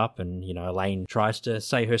turns up, and, Elaine tries to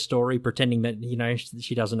say her story, pretending that,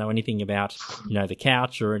 she doesn't know anything about, the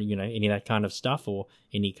couch or, any of that kind of stuff, or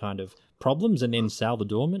any kind of problems. And then Sal the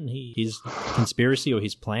doorman, his conspiracy or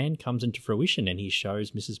his plan comes into fruition, and he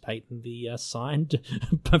shows Mrs. Peyton the signed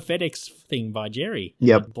FedEx thing by Jerry.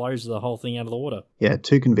 Yep. It blows the whole thing out of the water. Yeah,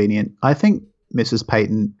 too convenient. I think Mrs.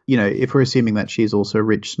 Peyton, if we're assuming that she's also a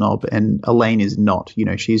rich snob, and Elaine is not,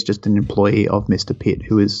 she's just an employee of Mr. Pitt,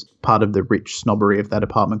 who is part of the rich snobbery of that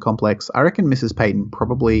apartment complex. I reckon Mrs. Peyton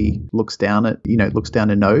probably looks down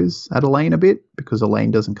her nose at Elaine a bit, because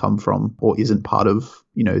Elaine doesn't come from or isn't part of,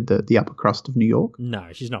 the upper crust of New York. No,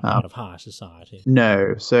 she's not part of high society.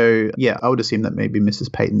 No. So, yeah, I would assume that maybe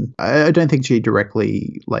Mrs. Peyton, I don't think she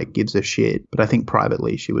directly, gives a shit, but I think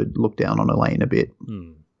privately she would look down on Elaine a bit.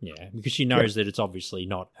 Yeah, because she knows that it's obviously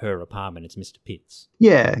not her apartment, it's Mr. Pitt's.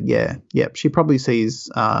 Yeah. She probably sees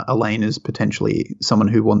Elaine as potentially someone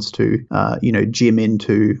who wants to, gym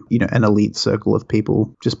into, an elite circle of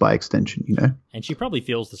people just by extension, And she probably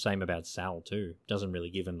feels the same about Sal too. Doesn't really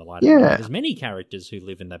give him the light of day. There's many characters who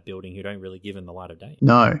live in that building who don't really give him the light of day.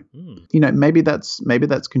 No. Maybe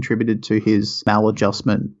that's contributed to his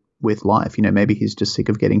maladjustment with life. Maybe he's just sick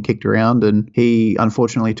of getting kicked around, and he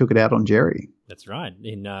unfortunately took it out on Jerry. That's right,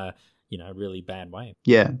 in a really bad way.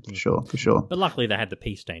 Yeah, for sure. But luckily they had the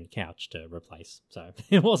pea-stained couch to replace, so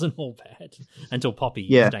it wasn't all bad until Poppy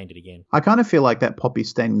stained it again. I kind of feel like that Poppy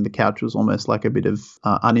staining the couch was almost like a bit of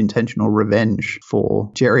unintentional revenge for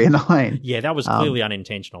Jerry and Elaine. Yeah, that was clearly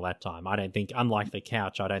unintentional that time. I don't think, unlike the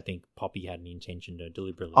couch, I don't think Poppy had any intention to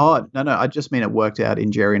deliberately. Oh, no, I just mean it worked out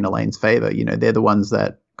in Jerry and Elaine's favor. They're the ones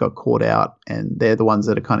that got caught out, and they're the ones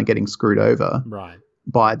that are kind of getting screwed over. Right.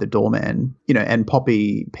 By the doorman, and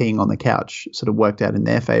Poppy peeing on the couch sort of worked out in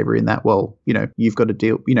their favor in that, well, you've got to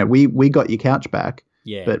deal, we got your couch back,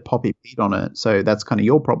 but Poppy peed on it, so that's kind of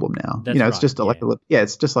your problem now. That's it's just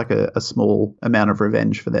it's just like a small amount of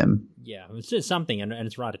revenge for them. Yeah, it's just something, and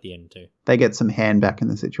it's right at the end too. They get some hand back in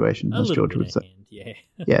the situation, as George would say. Hand, yeah.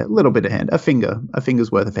 Yeah, a little bit of hand, a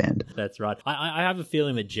finger's worth of hand. That's right. I have a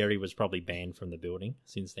feeling that Jerry was probably banned from the building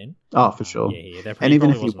since then. Oh, for sure. Yeah. And even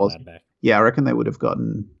if he wasn't allowed back. Yeah, I reckon they would have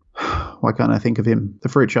gotten. Why can't I think of him? The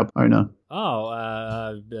fruit shop owner.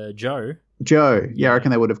 Oh, Joe. Joe, yeah, I reckon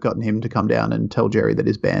they would have gotten him to come down and tell Jerry that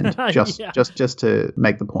he's banned, just to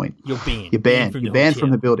make the point. You're banned. You're banned. You're banned from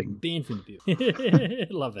the building. Banned from the building.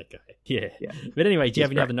 Love that guy. Yeah. But anyway, do you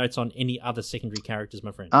have any other notes on any other secondary characters,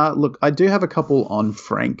 my friend? Look, I do have a couple on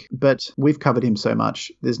Frank, but we've covered him so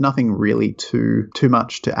much. There's nothing really too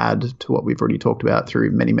much to add to what we've already talked about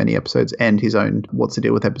through many, many episodes, and his own What's the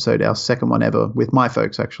Deal with episode, our second one ever with my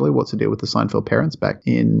folks, actually. What's the Deal with the Seinfeld Parents back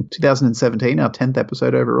in 2017, our 10th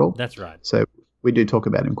episode overall. That's right. So we do talk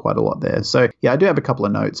about him quite a lot there. So, yeah, I do have a couple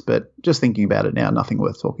of notes, but just thinking about it now, nothing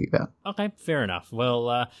worth talking about. Okay, fair enough. Well,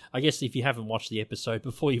 I guess if you haven't watched the episode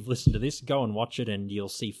before you've listened to this, go and watch it and you'll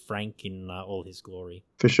see Frank in all his glory.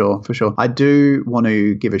 For sure. I do want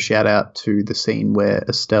to give a shout out to the scene where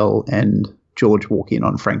Estelle and George walk in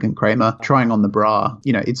on Frank and Kramer trying on the bra.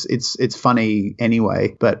 It's funny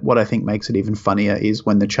anyway, but what I think makes it even funnier is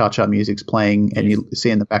when the cha-cha music's playing and you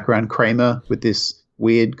see in the background Kramer with this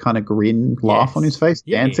weird kind of grin laugh on his face,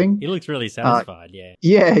 dancing. He looks really satisfied,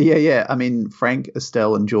 Yeah. I mean, Frank,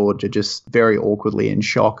 Estelle, and George are just very awkwardly in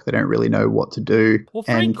shock. They don't really know what to do. Well,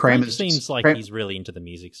 Frank seems like he's really into the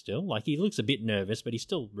music still. Like, he looks a bit nervous, but he's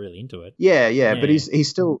still really into it. Yeah. But he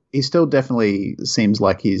still definitely seems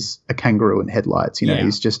like he's a kangaroo in headlights.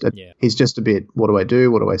 He's just a bit, what do I do?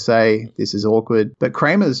 What do I say? This is awkward. But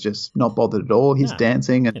Kramer's just not bothered at all. He's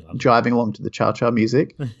dancing and jiving along to the cha-cha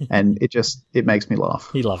music, and it makes me laugh.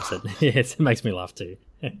 He loves it. Yes, it makes me laugh too.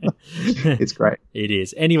 It's great. It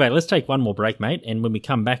is. Anyway, let's take one more break, mate. And when we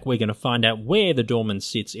come back, we're going to find out where the Doorman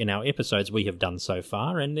sits in our episodes we have done so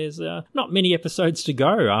far. And there's not many episodes to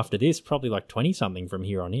go after this, probably like 20-something from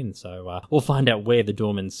here on in. So we'll find out where the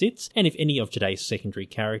Doorman sits and if any of today's secondary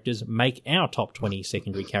characters make our top 20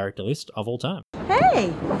 secondary character list of all time.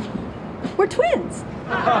 Hey, we're twins.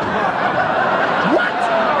 What?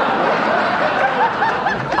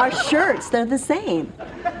 Our shirts, they're the same.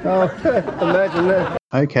 Oh, imagine that.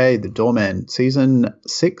 Okay, The Doorman, Season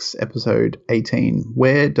 6, Episode 18.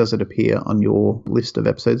 Where does it appear on your list of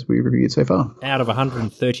episodes we've reviewed so far? Out of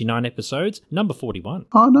 139 episodes, number 41.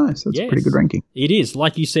 Oh, nice. That's a Yes. pretty good ranking. It is.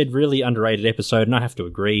 Like you said, really underrated episode, and I have to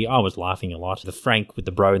agree. I was laughing a lot. The Frank with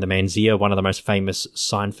the bro and the Manzia, one of the most famous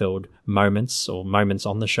Seinfeld moments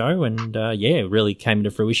on the show, and yeah, really came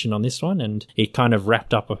to fruition on this one, and it kind of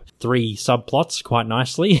wrapped up 3 subplots quite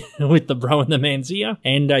nicely with the bro and the Manzia.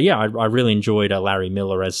 And yeah, I really enjoyed Larry Miller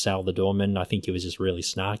as Sal the Doorman. I think he was just really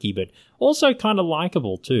snarky, but also kind of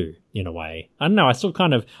likable too, in a way. I don't know, I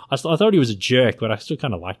thought he was a jerk, but I still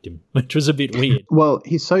kind of liked him, which was a bit weird. Well,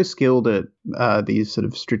 he's so skilled at these sort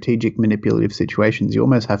of strategic manipulative situations. You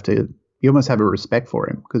almost have a respect for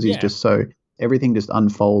him because he's just so, everything just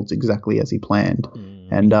unfolds exactly as he planned.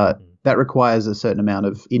 And that requires a certain amount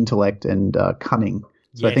of intellect and cunning.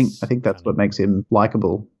 So Yes, I think that's what makes him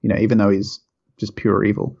likable, even though he's just pure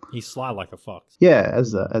evil. He's sly like a fox. Yeah,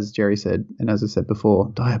 as Jerry said, and as I said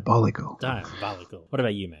before, diabolical. Diabolical. What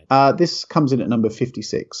about you, mate? This comes in at number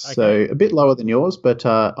 56, Okay. so a bit lower than yours, but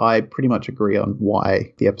I pretty much agree on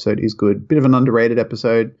why the episode is good. Bit of an underrated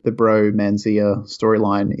episode. The Bro Manzia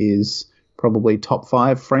storyline is probably top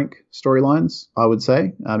 5 Frank storylines, I would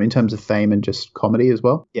say, in terms of fame and just comedy as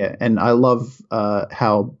well. Yeah, and I love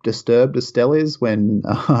how disturbed Estelle is when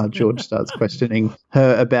George starts questioning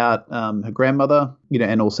her about her grandmother,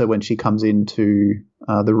 and also when she comes into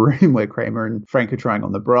the room where Kramer and Frank are trying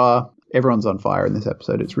on the bra. Everyone's on fire in this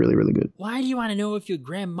episode. It's really, really good. Why do you want to know if your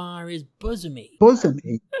grandma is bosomy?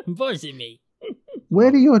 Bosomy. Bosomy. Where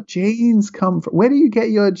do your genes come from? Where do you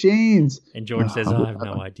get your genes? And George says, I have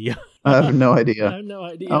no idea. I have no idea. I have no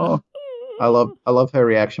idea. Oh, I love her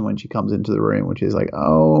reaction when she comes into the room, which is like,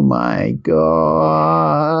 oh my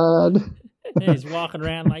God. He's walking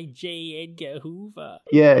around like J. Edgar Hoover.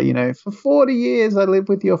 Yeah, for 40 years I lived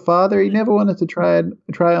with your father. He never wanted to try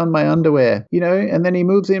on my underwear, and then he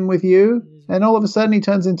moves in with you, and all of a sudden he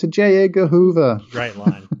turns into J. Edgar Hoover. Great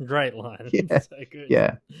line. Great line. Yeah. So good.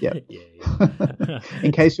 Yeah. Yeah.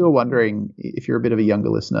 In case you were wondering, if you're a bit of a younger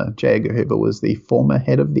listener, J. Edgar Hoover was the former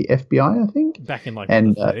head of the FBI, I think. Back in the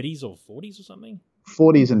 30s or 40s or something?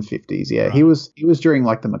 40s and 50s, yeah. Right. He was during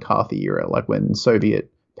like the McCarthy era, like when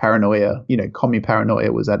Soviet paranoia, commie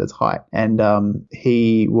paranoia was at its height. And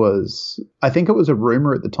he was, I think it was a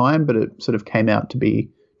rumor at the time, but it sort of came out to be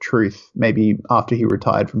truth maybe after he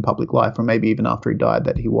retired from public life, or maybe even after he died,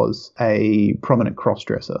 that he was a prominent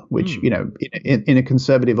cross-dresser, which, in a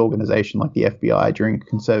conservative organization like the FBI during a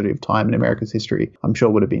conservative time in America's history, I'm sure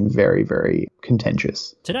would have been very, very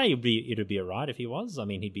contentious. Today it'd be all right if he was. I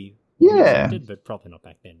mean, he'd be accepted, but probably not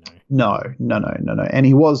back then, no. No. And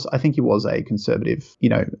I think he was a conservative,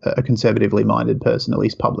 a conservatively minded person, at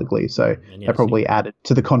least publicly. So that probably added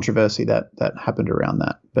to the controversy that happened around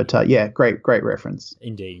that. But yeah, great reference.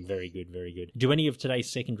 Indeed, very good, very good. Do any of today's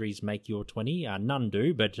secondaries make your 20? None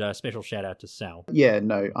do, but special shout out to Sal. Yeah,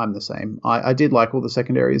 no, I'm the same. I did like all the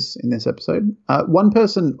secondaries in this episode. One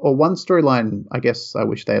person or one storyline, I guess I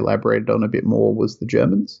wish they elaborated on a bit more, was the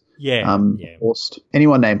Germans. Yeah. Horst.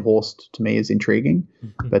 Anyone named Horst to me is intriguing,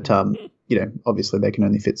 but obviously they can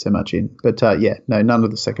only fit so much in. But yeah, no, none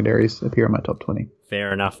of the secondaries appear in my top 20.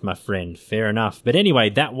 Fair enough, my friend. Fair enough. But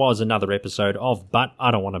anyway, that was another episode of But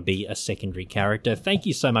I Don't Want to Be a Secondary Character. Thank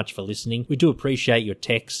you so much for listening. We do appreciate your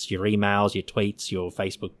texts, your emails, your tweets, your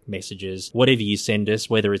Facebook messages, whatever you send us,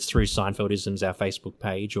 whether it's through Seinfeldisms, our Facebook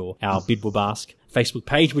page, or our Bidwabask Facebook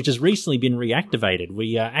page, which has recently been reactivated.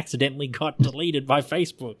 We accidentally got deleted by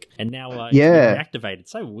Facebook, and now it's been reactivated.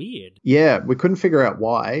 So weird. Yeah, we couldn't figure out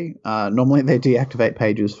why. Normally they deactivate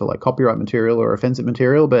pages for like copyright material or offensive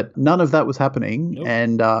material, but none of that was happening. Nope.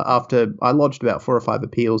 And after I lodged about 4 or 5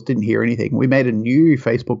 appeals, didn't hear anything. We made a new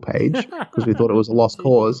Facebook page because we thought it was a lost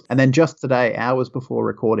cause. And then just today, hours before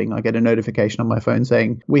recording, I get a notification on my phone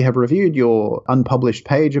saying, we have reviewed your unpublished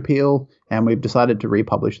page appeal and we've decided to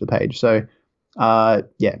republish the page. So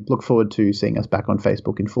yeah, look forward to seeing us back on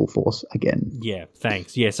Facebook in full force again. Yeah,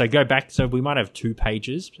 thanks. Yeah, so go back. So we might have 2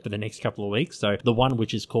 pages for the next couple of weeks. So the one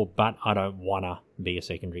which is called But I Don't Wanna be a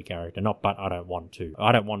secondary character. Not, but I don't want to.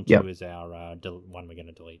 I don't want to is our one we're going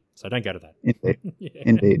to delete. So don't go to that.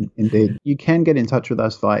 Indeed. Indeed. You can get in touch with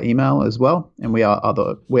us via email as well, and we are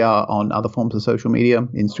on other forms of social media,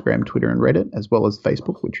 Instagram, Twitter, and Reddit, as well as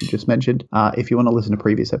Facebook, which you just mentioned. If you want to listen to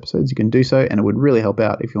previous episodes, you can do so, and it would really help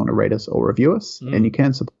out if you want to rate us or review us, and you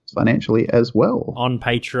can support us financially as well on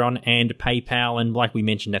Patreon and PayPal. And like we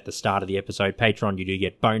mentioned at the start of the episode, Patreon, you do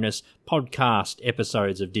get bonus podcast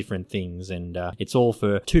episodes of different things, and it's all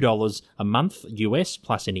for $2 a month US,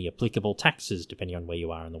 plus any applicable taxes depending on where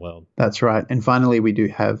you are in the world. That's right. And finally, we do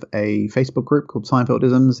have a Facebook group called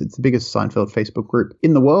Seinfeldisms. It's the biggest Seinfeld Facebook group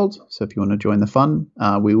in the world, so if you want to join the fun,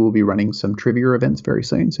 we will be running some trivia events very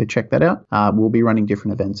soon, so check that out. We'll be running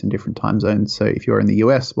different events in different time zones, so if you're in the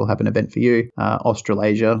US, we'll have an event for you,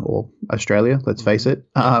 Australasia or Australia, let's face it,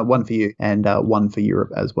 one for you, and one for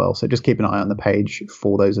Europe as well. So just keep an eye on the page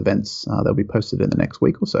for those events. They'll be posted in the next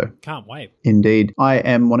week or so. Can't wait. Indeed. I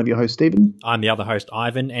am one of your hosts, Stephen. I'm the other host,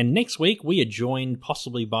 Ivan, and next week we are joined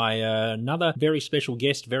possibly by another very special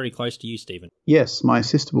guest very close to you, Stephen. Yes, my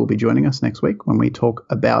sister will be joining us next week when we talk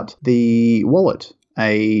about The Wallet.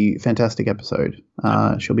 A fantastic episode.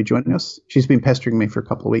 She'll be joining us. She's been pestering me for a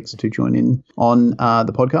couple of weeks to join in on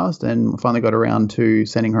the podcast, and finally got around to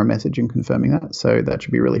sending her a message and confirming that. So that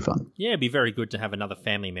should be really fun. Yeah, it'd be very good to have another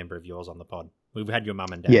family member of yours on the pod. We've had your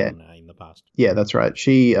mum and dad on, in the past. Yeah, that's right.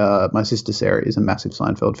 She, my sister Sarah, is a massive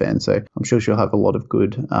Seinfeld fan, so I'm sure she'll have a lot of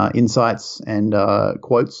good insights and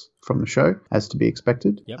quotes from the show, as to be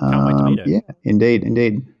expected. Yep, can't wait to meet her. Yeah,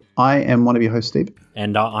 indeed. I am one of your hosts, Steve.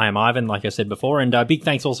 And I am Ivan, like I said before. And big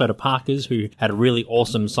thanks also to Parkers, who had a really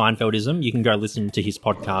awesome Seinfeldism. You can go listen to his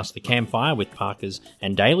podcast, The Campfire, with Parkers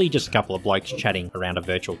and Daly. Just a couple of blokes chatting around a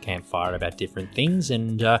virtual campfire about different things.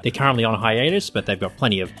 And they're currently on hiatus, but they've got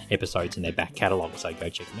plenty of episodes in their back catalogue, so go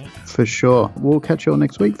check them out. For sure. We'll catch you all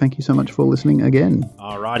next week. Thank you so much for listening again.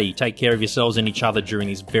 Alrighty, take care of yourselves and each other during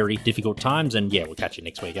these very difficult times. And yeah, we'll catch you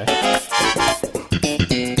next week, eh?